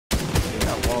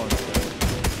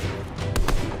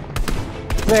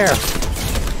There!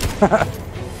 Got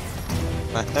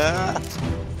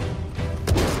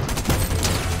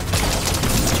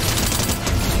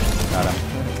him.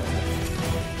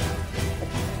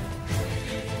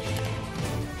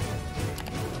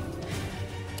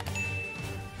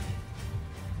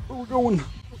 Where we going? I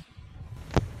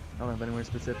don't have anywhere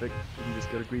specific. We can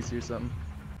just go to Greasy or something.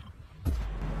 I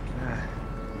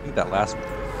think that last one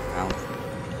round.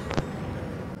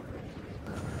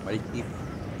 Why do you keep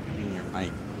eating your mic?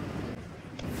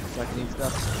 So I can eat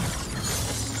stuff.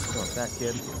 Oh, fat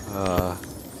kid.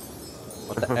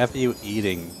 What the F are you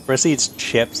eating? Chris eats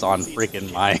chips on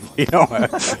freaking mic. You know what?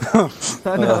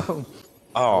 I know.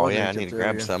 Oh, yeah, I need to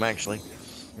grab some, actually.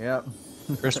 Yep.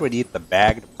 Chris would eat the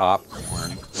bagged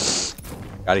popcorn.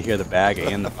 Gotta hear the bag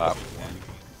and the popcorn.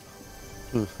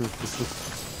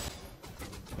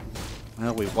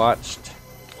 Well, we watched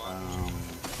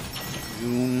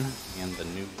Dune and the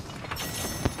new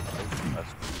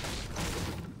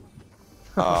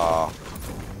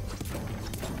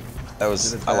That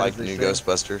was, I like the new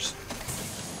Ghostbusters.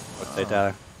 What'd they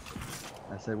Tyler?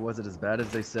 I said, was it as bad as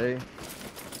they say?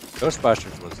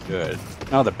 Ghostbusters was good.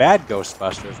 No, the bad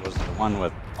Ghostbusters was the one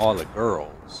with all the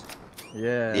girls.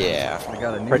 Yeah. Yeah. I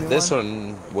got a new This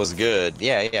one was good.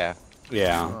 Yeah, yeah.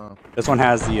 Yeah. Oh. This one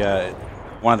has the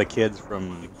one of the kids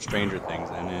from Stranger Things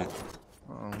in it.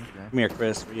 Oh, okay. Come here,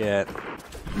 Chris. Where you at?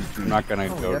 I'm not gonna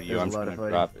go to you. I'm there's just a lot gonna of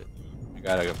drop it. I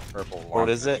got a purple. What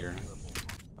is it? Here.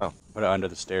 Oh. Put it under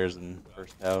the stairs in the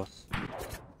first house.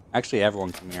 Actually,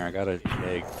 everyone come here. I got a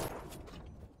egg.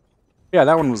 Yeah,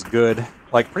 that one was good.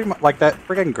 Like pretty much like that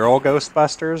freaking girl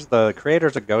Ghostbusters. The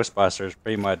creators of Ghostbusters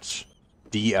pretty much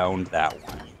de-owned that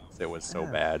one. It was so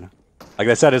bad. Like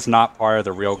they said, it's not part of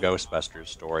the real Ghostbusters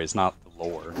story. It's not the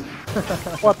lore.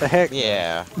 What the heck?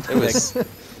 Yeah, it was.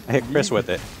 I hit Chris with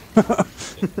it.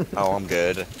 Oh, I'm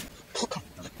good.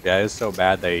 Yeah, it's so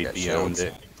bad they Got de-owned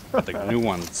shields. it. But the new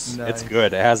one's, it's Nice.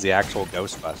 good. It has the actual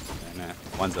Ghostbusters in it.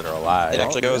 Ones that are alive. It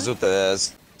actually goes with the.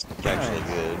 It's actually Nice.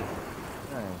 good.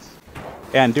 Nice.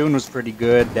 Yeah, and Dune was pretty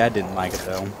good. Dad didn't like it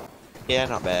though. Yeah,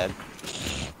 not bad.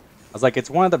 I was like, it's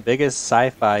one of the biggest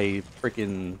sci-fi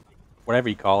freaking whatever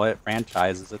you call it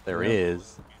franchises that there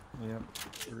is. Yep.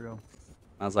 For real.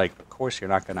 I was like, of course you're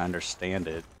not gonna understand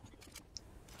it.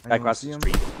 Guy Anyone across see the him?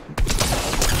 street.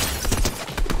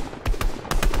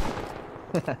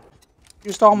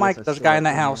 You stole Mike. Yes, I There's a saw guy it in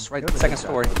that from here. house, right Go at the to second that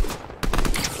story.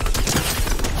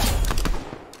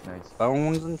 Nice.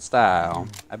 Bones and style.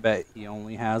 I bet he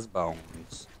only has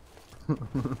bones.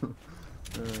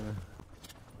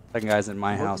 Second guy's in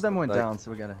my Both house. of them went like, down,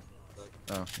 so we gotta.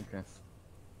 Oh, okay.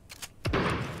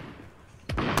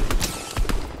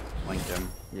 Linked him.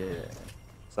 Yeah.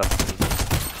 Sup?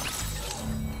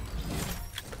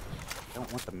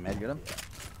 Don't want the med. You get him?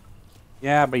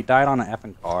 Yeah, but he died on an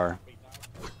effing car.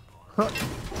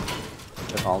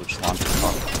 That's all just launched the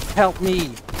car. Help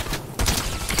me!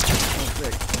 Oh,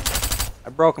 sick. I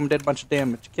broke him, did a bunch of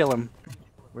damage. Kill him.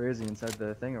 Where is he? Inside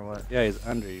the thing or what? Yeah, he's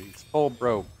under you. He's full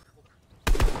broke.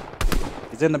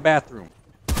 He's in the bathroom.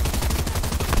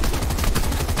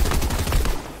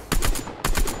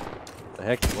 What the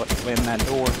heck? What slammed that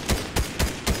door?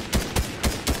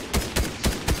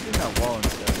 He's not wall and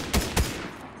stuff.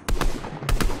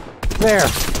 There!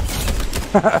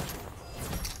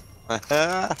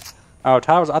 Oh,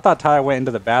 Tyler I thought Tyler went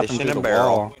into the bathroom Fish in through a the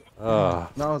barrel. wall. Ugh.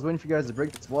 No, I was waiting for you guys to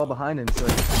break this wall behind him so I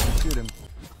can shoot him.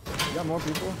 You got more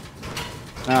people?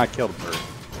 Ah, I killed a bird.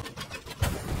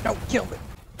 No, killed it.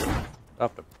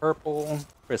 Off the purple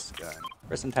Chris gun.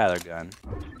 Chris and Tyler gun.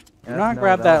 Do not no,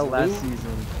 grab that was last loot.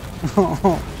 season.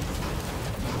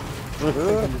 I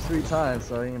taken this 3 times,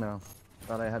 so you know,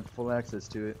 thought I had full access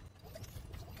to it.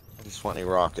 I just want any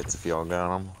rockets if y'all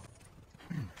got them.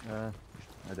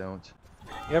 I don't.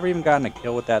 You ever even gotten a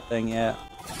kill with that thing yet?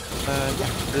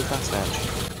 Yeah, really fast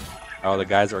match. Oh, the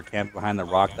guys were camped behind the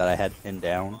rock that I had pinned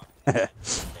down.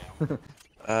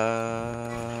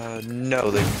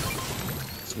 No, they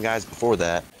some guys before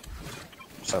that.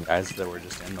 Some guys that were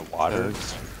just in the water.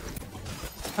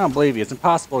 I don't believe you. It's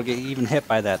impossible to get even hit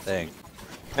by that thing.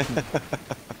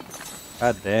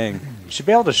 God dang. You should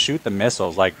be able to shoot the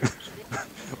missiles. Like,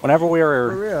 whenever we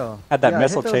For real. had that Yeah, I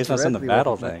missile hit those chasing us in the directly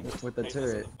battle with, thing. With the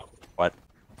turret. What?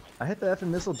 I hit the effing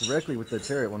missile directly with the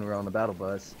turret when we were on the battle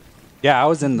bus. Yeah, I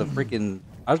was in the freaking...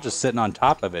 I was just sitting on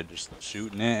top of it, just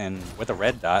shooting it, and with a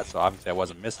red dot, so obviously I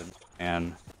wasn't missing.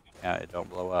 And, yeah, it don't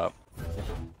blow up.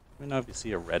 Let me know if you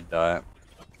see a red dot.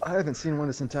 I haven't seen one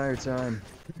this entire time.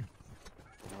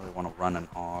 I really want to run an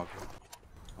AUG.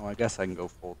 Oh, I guess I can go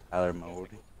full Tyler mode.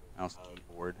 Mouse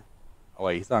keyboard. Oh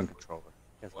wait, he's on controller.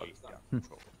 Guess I'll just be on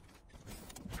controller.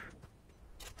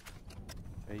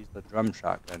 I used the drum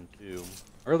shotgun too.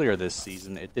 Earlier this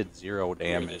season, it did 0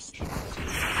 damage.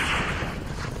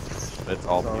 But it's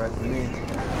all It's alright for me.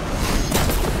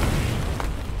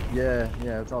 Yeah,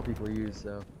 it's all people use,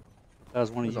 so. That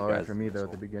was one It of was you alright guys. for me though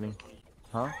at the beginning.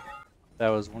 Huh? That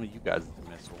was one of you guys'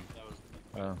 missile.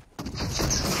 Oh.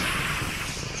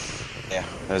 Yeah,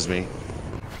 that was me.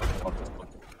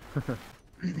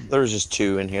 There was just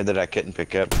 2 in here that I couldn't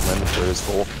pick up. My inventory was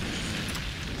full.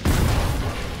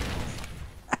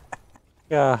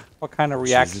 Yeah, what kind of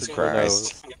reactions Jesus were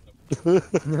Christ. those?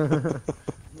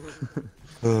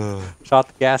 Shot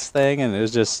the gas thing and it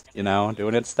was just, you know,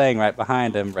 doing its thing right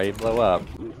behind him, ready to blow up.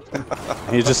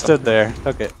 And he just stood there,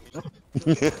 took it.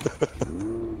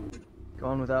 Go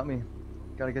on without me.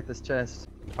 Gotta get this chest.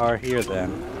 Are here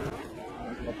then.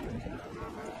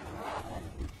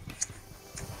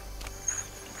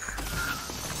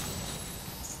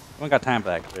 We ain't got time for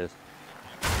that, Chris.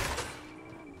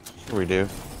 Sure we do.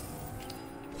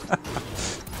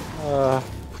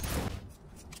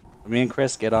 Me and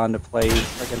Chris get on to play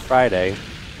freaking Friday,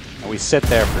 and we sit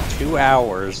there for 2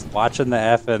 hours watching the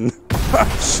effing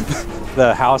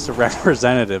the House of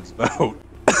Representatives vote.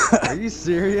 Are you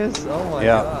serious? Oh my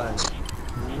Yeah. god.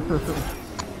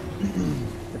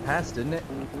 It passed, didn't it?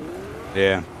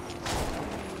 Yeah.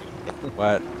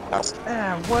 What?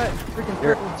 Ah, what? Freaking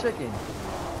purple chicken.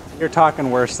 You're talking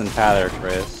worse than Tyler,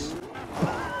 Chris.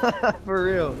 For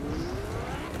real.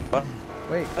 What?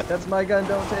 Wait, that's my gun,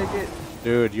 don't take it.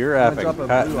 Dude, you're I'm gonna effing drop a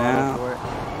cutting blue auto out. for it.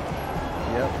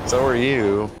 Yep. So are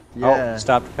you. Yeah. Oh,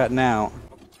 stopped cutting out.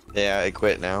 Yeah, I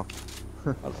quit now.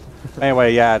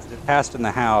 Anyway, yeah, it passed in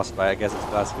the House, but I guess it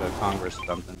still has to go to Congress or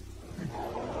something.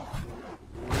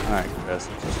 Alright, Chris,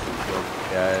 let's just kill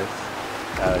these guys.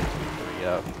 Hurry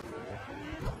up.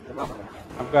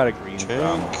 I've got a green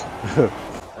drum.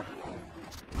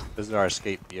 This is our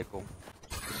escape vehicle.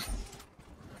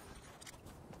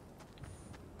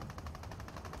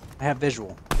 I have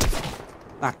visual.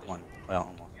 Knocked one. Well,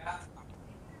 almost.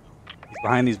 He's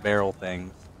behind these barrel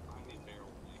things.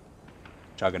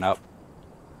 Chugging up.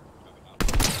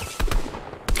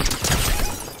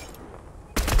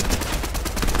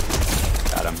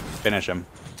 Got him. Finish him.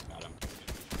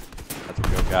 That's a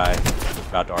real guy. He's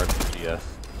about to RPG us.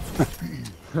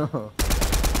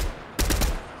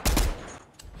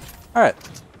 Alright.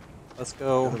 Let's The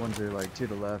go. other ones are like to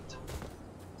the left.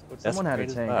 Let's Someone had a desecrate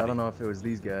his tank. I body. don't know if it was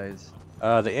these guys.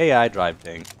 The AI drive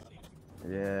tank.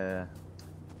 Yeah.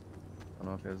 I don't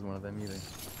know if it was one of them either.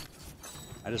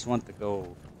 I just want to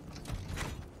go.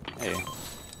 Hey.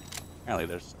 Apparently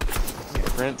there's.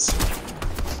 Prince.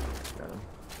 Got him.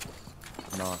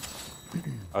 Not. Oh,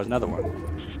 there's another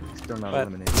one. Still not What?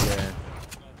 eliminated. Yeah.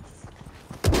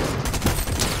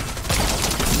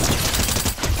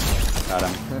 Got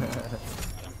him.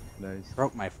 Nice.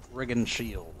 Broke my friggin'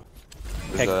 shield.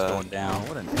 There's Keg is a- going down. Oh,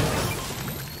 what an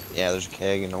Yeah, there's a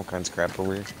keg and all kinds of crap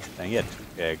over here. Dang, he had 2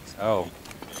 kegs. Oh.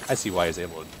 I see why he's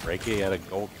able to break it. He had a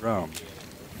gold drum.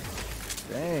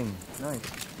 dang. Nice.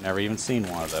 Never even seen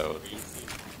one of those.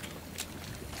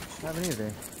 Haven't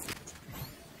either.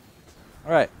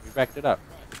 Alright, we backed it up.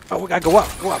 Oh, we gotta go up,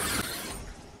 go up.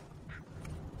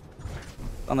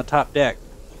 On the top deck.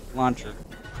 Launcher.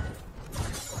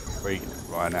 Where you can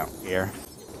run out here.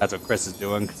 That's what Chris is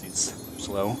doing because he's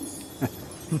slow.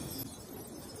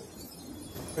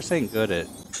 Chris ain't good at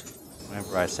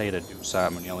whenever I say to do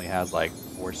something and he only has like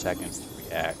 4 seconds to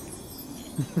react.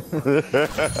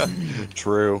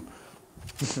 True.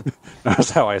 That's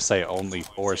how I say only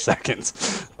 4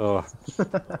 seconds. Oh.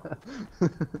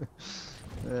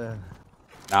 Yeah.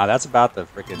 Nah, that's about the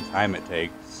freaking time it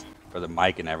takes for the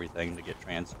mic and everything to get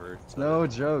transferred. So No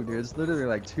joke, dude. It's literally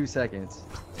like 2 seconds.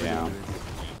 yeah.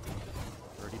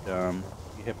 Pretty dumb.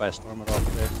 You hit by a storm at all,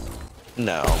 Chris?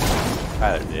 No.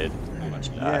 Tyler did. Pretty much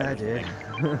died. Yeah, I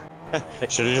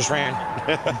did. Should have just ran.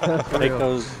 For Take real.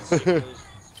 those.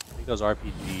 Take those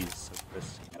RPGs. So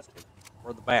Chris can take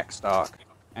or the back stock.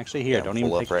 Actually, here, Yeah, don't even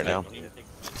full take up right the now. back yet.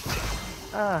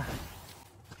 Ah,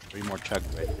 3 more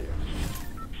chugs right there.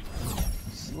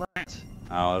 slut.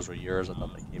 Oh, those were yours. I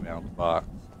thought they came out of the box.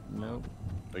 Nope.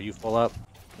 Are you full up?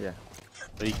 Yeah.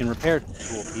 So you can repair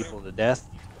cool people to death.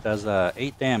 Does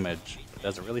 8 damage.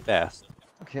 Does it really fast.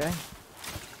 Okay.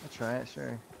 I'll try it,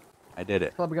 sure. I did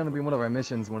it. Probably gonna be one of our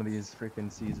missions one of these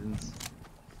freaking seasons.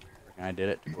 I did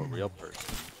it to a real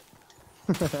person.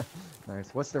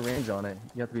 Nice. What's the range on it?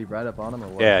 You have to be right up on him or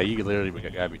what? Yeah, you literally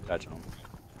gotta be touching them.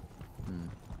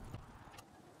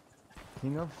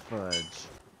 King of Fudge.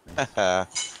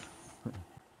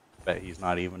 Bet he's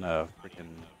not even a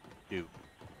freaking dude.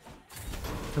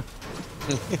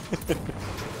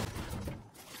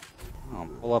 Oh,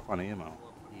 pull up on ammo.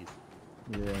 Jeez.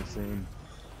 Yeah, same.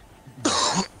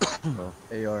 Well,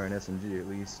 AR and SMG at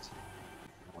least.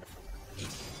 Did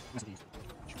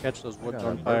you catch those I woods got a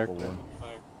on fire? purple one.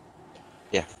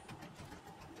 Yeah.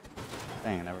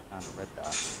 Dang, I never found a red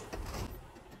dot.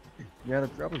 Yeah, they're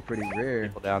probably pretty rare.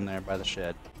 People down there by the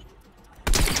shed.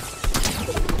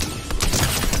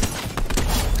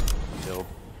 Killed.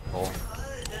 Full.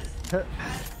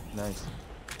 Nice.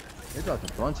 They dropped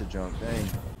a bunch of junk, dang.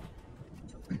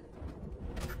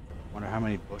 Wonder how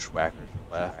many bushwhackers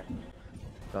are left.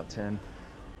 About 10.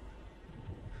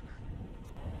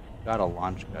 Got a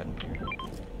launch gun here.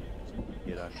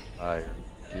 Get on fire.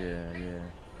 Yeah.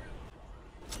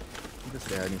 Just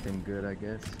say anything good, I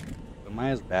guess. Am I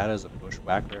as bad as a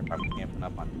bushwhacker if I'm camping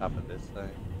up on top of this thing?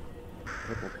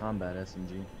 Triple combat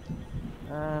SMG.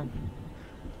 No,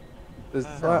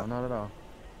 not at all.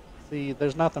 See,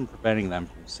 there's nothing preventing them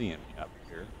from seeing me up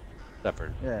here. Except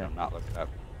for, Yeah. not looking up.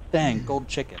 Dang, gold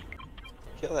chicken.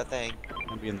 Kill that thing. I'm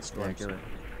gonna be in the storm. Yeah, kill it.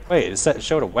 Wait, it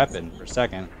showed a weapon for a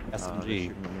second. Oh, they're SMG.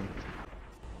 shooting at me.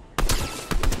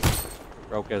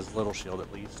 Broke his little shield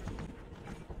at least.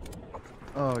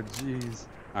 Oh, jeez.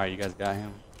 Alright, you guys got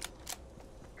him?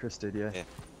 Chris did, yeah. Yeah.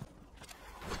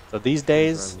 So these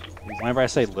days, He's- whenever I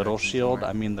say he's little actually shield,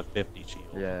 smart. I mean the 50 shield.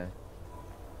 Yeah.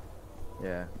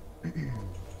 Yeah.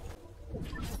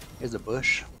 Here's a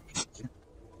bush.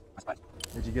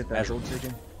 Did you get that Measure. gold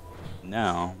chicken?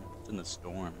 No, it's in the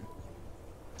storm.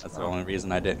 That's the Oh. only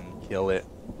reason I didn't kill it.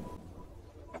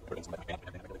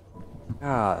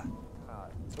 God,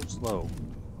 so slow.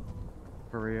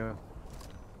 For real.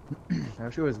 I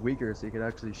wish it was weaker so you could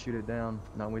actually shoot it down,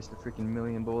 not waste a freaking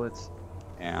million bullets.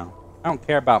 Yeah. I don't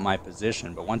care about my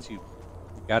position, but once you've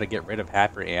got to get rid of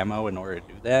half your ammo in order to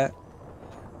do that,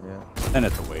 Yeah. then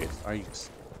it's a waste. Are you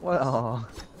Well,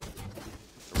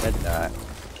 a red dot?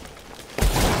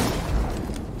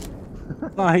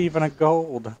 Not even a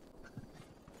gold.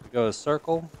 Go to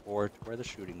circle or to where the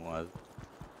shooting was.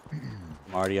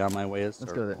 I'm already on my way to let's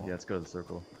circle. go. Let's go to the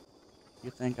circle.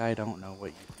 You think I don't know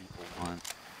what you people want?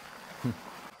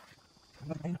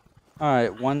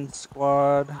 Alright, one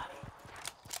squad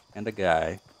and a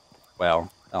guy.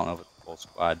 Well, I don't know if it's the full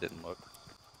squad, didn't look.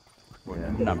 What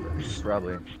Yeah. numbers?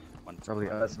 Probably One squad.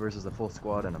 us versus a full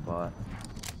squad and a bot.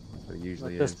 That's what it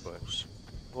usually Like this is. bush.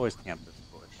 Always camp this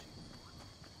bush.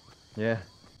 Yeah.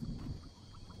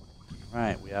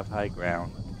 Right, we have high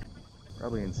ground.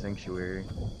 Probably in sanctuary.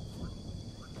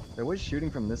 There was shooting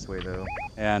from this way though,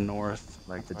 And north.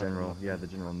 like the general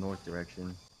north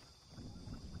direction.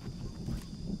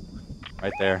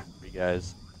 Right there, for you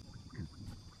guys.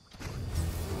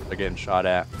 They're getting shot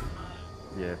at.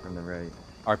 Yeah, from the right.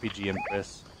 RPG and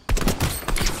Chris.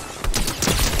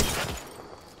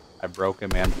 I broke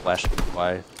him and fleshed him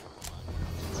twice.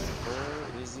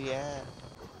 Where is he at?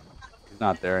 He's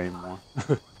not there anymore.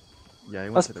 Yeah, he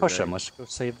went Let's to the push right. him. Let's go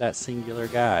save that singular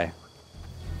guy.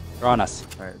 They're on us.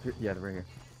 All right, yeah, they're right here.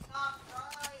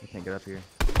 You can't get up here.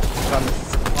 They're on the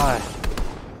supply.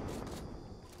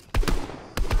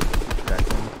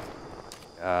 Cracked him.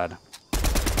 God.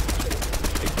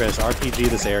 Hey Chris, RPG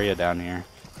this area down here.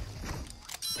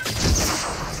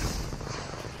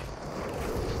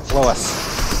 Blow us.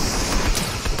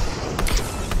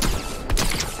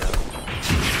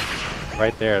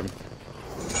 Right there.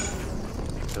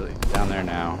 Down there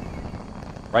now.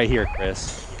 Right here,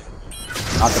 Chris.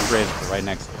 Not the bridge, but right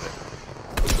next to it.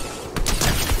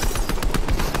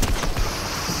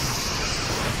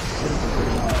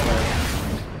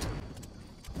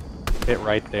 Hit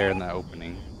right there in the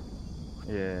opening.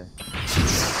 Yeah.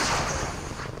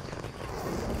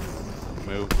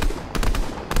 Move.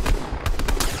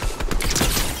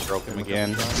 Broke him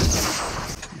again.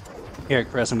 Here,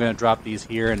 Chris, I'm gonna drop these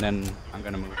here and then I'm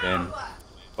gonna move in.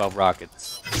 12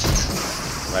 rockets.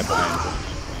 Right behind you.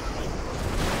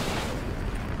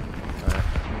 Alright,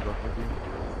 let me go with you.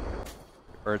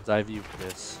 Bird's eye view,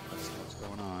 Chris. Let's see what's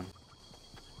going on.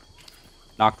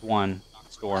 Knocked one.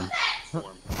 Storm. I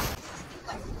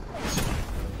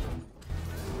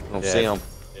don't Dead. see him.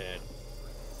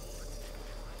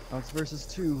 Ox versus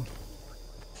 2.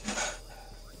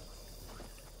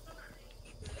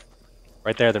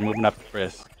 Right there, they're moving up to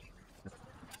Chris.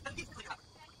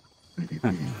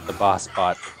 The boss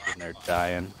bot, and they're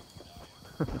dying.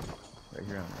 Right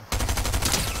here on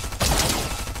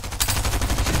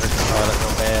Oh, that's so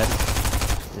bad.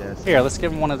 there. Yes. Here, let's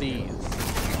give him one of these.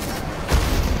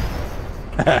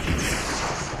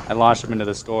 I launched him into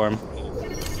the storm.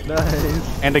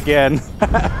 Nice. And again.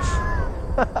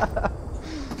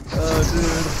 Oh, dude,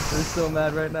 they're so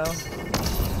mad right now.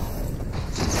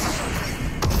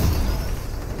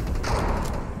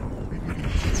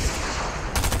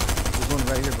 There's one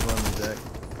right here below me, Zach.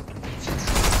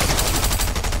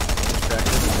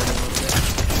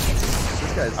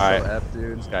 guy's so Alright. F,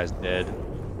 dude. This guy's dead.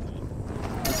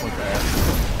 This one's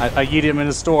F. I yeet him in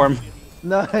a storm.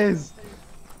 Nice.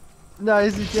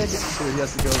 Nice, you can't get dude, he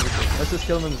has to go over. Let's just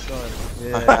kill him in the storm.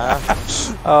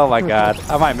 Yeah. Oh my god.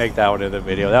 I might make that one in the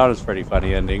video. That was a pretty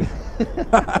funny ending.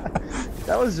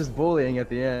 That was just bullying at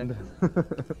the end.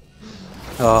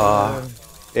 Oh.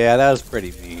 Yeah, that was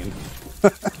pretty mean.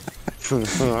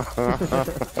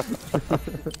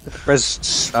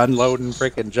 Just unloading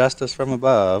freaking justice from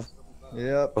above.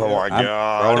 Yep. Oh my I'm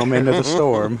god. throwing them into the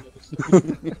storm.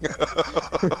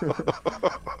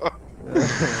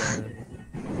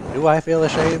 Do I feel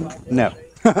ashamed? No.